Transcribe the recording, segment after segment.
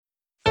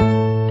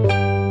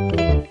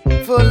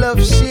full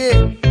of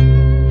shit.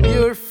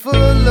 You're full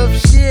of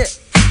shit.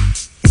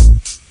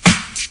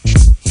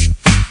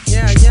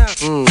 Yeah, yeah.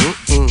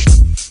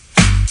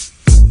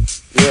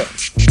 Yeah.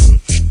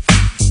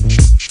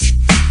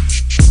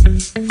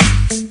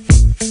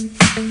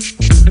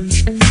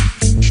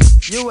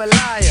 You a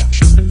liar.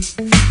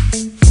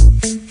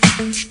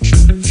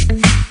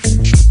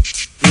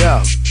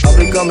 Yeah, I'll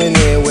be coming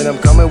in when I'm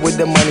coming with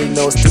the money.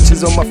 No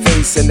stitches on my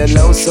face and the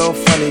low so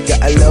funny.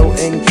 Got a low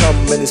income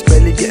and it's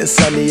barely getting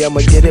sunny. I'ma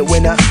get it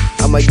when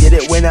I'ma get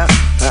it when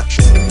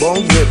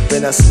bone grip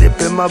and I slip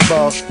in my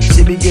ball.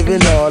 She be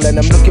giving all and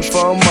I'm looking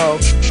for more.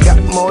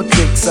 Got more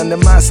tricks under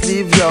my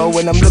sleeve, yo.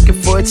 When I'm looking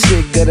for a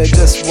chick that I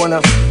just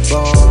wanna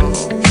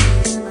bone.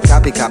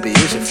 Copy,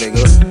 you should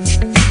figure.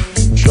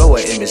 Grow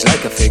an image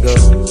like a figure.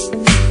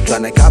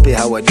 Tryna copy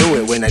how I do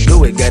it. When I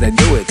do it, gotta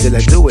do it till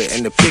I do it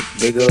and the pick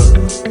bigger.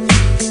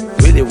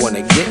 Really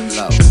wanna get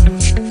low.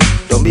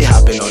 Don't be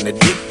hopping on the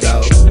dick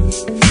though.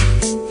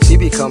 She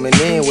be coming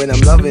in when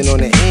I'm loving on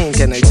the end.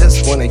 Can I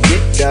just wanna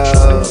get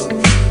down?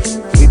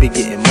 We be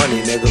getting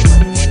money, nigga.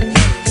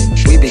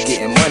 We be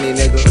getting money,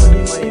 nigga.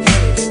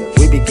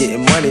 We be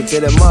getting money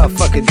till the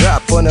motherfucker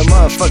drop on the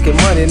motherfucking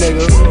money,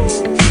 nigga.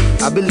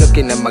 I be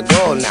looking at my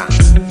goal now.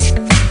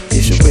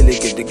 You should really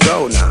get the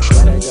goal now.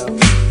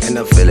 And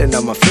I'm feeling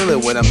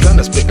when I'm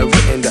tryna spit the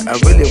written that I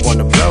really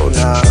wanna blow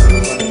now.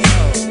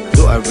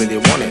 Do I really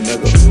want it,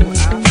 nigga?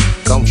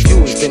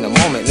 Confused in the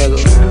moment, nigga.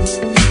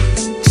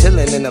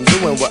 Chillin' and I'm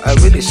doing what I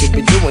really should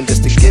be doing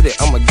just to get it.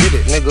 I'ma get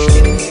it, nigga.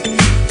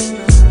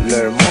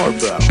 Learn more,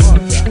 bro.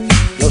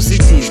 No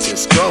CDs,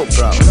 just go,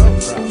 bro.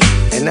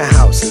 And the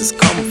house is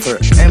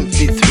comfort,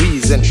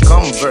 MP3s and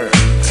convert.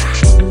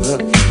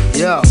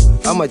 Yo,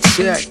 I'ma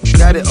check,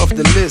 got it off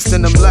the list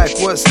and I'm like,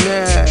 what's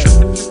next?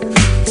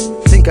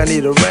 Think I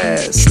need a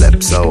rest.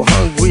 Slept so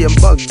hungry and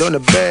bugged on the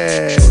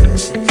bed.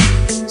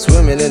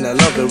 Swimming in the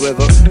love the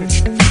river.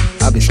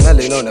 I be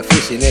smelling on a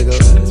fishy nigga.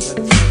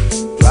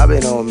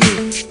 Robbing on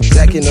me,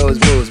 jacking those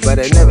moves, but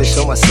I never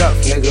show myself,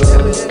 nigga.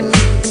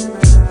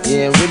 You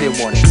ain't really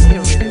want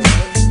it.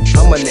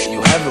 I'ma let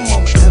you have a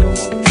moment.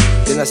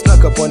 Then I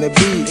snuck up on the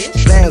beat.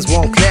 Plans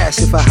won't clash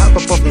if I hop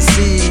up off the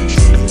seat.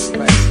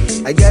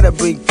 I gotta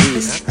bring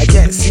peace. I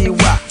can't see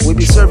why we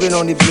be serving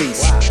on the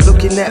bleach.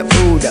 Looking at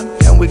Buddha,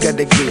 and we got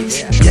the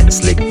grease. Yet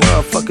slick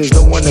motherfuckers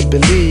don't wanna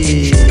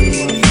believe.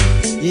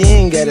 You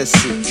ain't gotta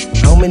see.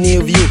 How many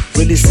of you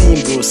really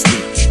seen Bruce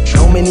Lee?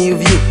 How many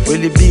of you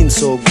really been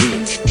so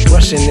green?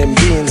 Brushing them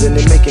beans and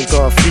they making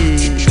coffee.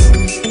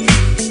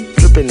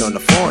 Tripping on the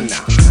phone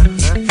now.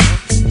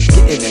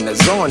 Getting in the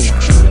zone now.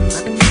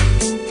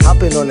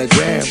 Hopping on the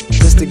gram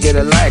just to get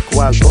a like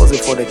while posing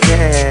for the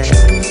cam.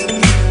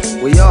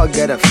 We all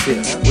gotta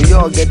feel, we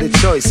all got the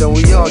choice and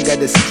we all got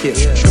the skill.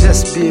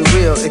 Just be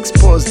real,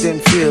 expose them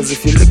feels.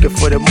 If you're looking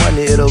for the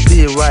money, it'll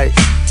be right.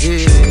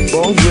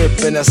 Bone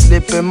grip and I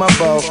slip in my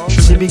ball.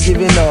 She be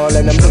giving all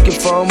and I'm looking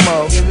for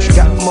more.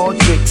 Got more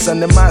tricks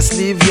under my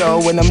sleeve,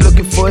 yo. When I'm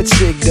looking for a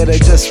chick that I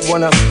just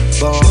wanna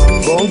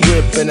bone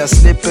grip and I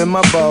slip in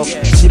my ball.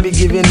 She be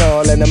giving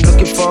all and I'm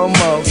looking for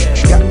more.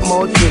 Got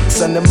more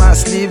tricks under my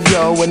sleeve,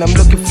 yo. When I'm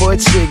looking for a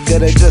chick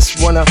that I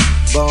just wanna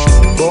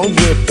bone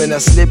grip and I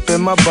slip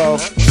in my ball.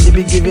 She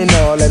be giving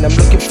all and I'm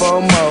looking for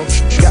more.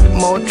 Got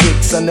more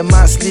tricks under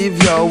my sleeve,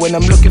 yo. When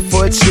I'm looking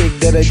for a chick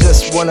that I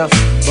just wanna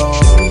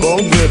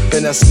bone grip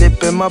and I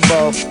slip in my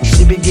ball.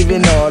 She be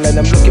giving all and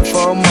I'm looking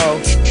for more.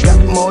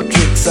 Got more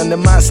tricks under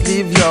my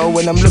sleeve, yo.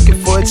 When I'm looking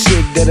for a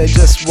chick that I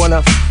just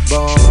wanna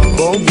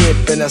bone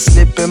grip and I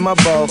slip in my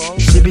ball.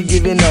 She be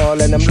giving all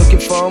and I'm looking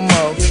for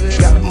more.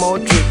 Got more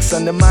tricks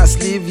under my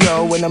sleeve,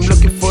 yo. When I'm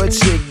looking for a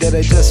chick that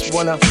I just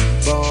wanna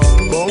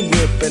bone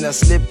grip and I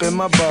slip in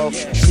my ball.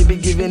 She be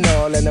giving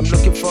all and I'm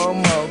looking for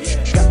more.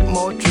 Got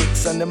more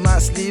tricks under my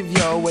sleeve,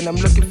 yo. When I'm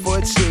looking for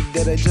a chick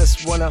that I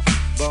just wanna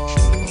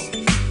bone.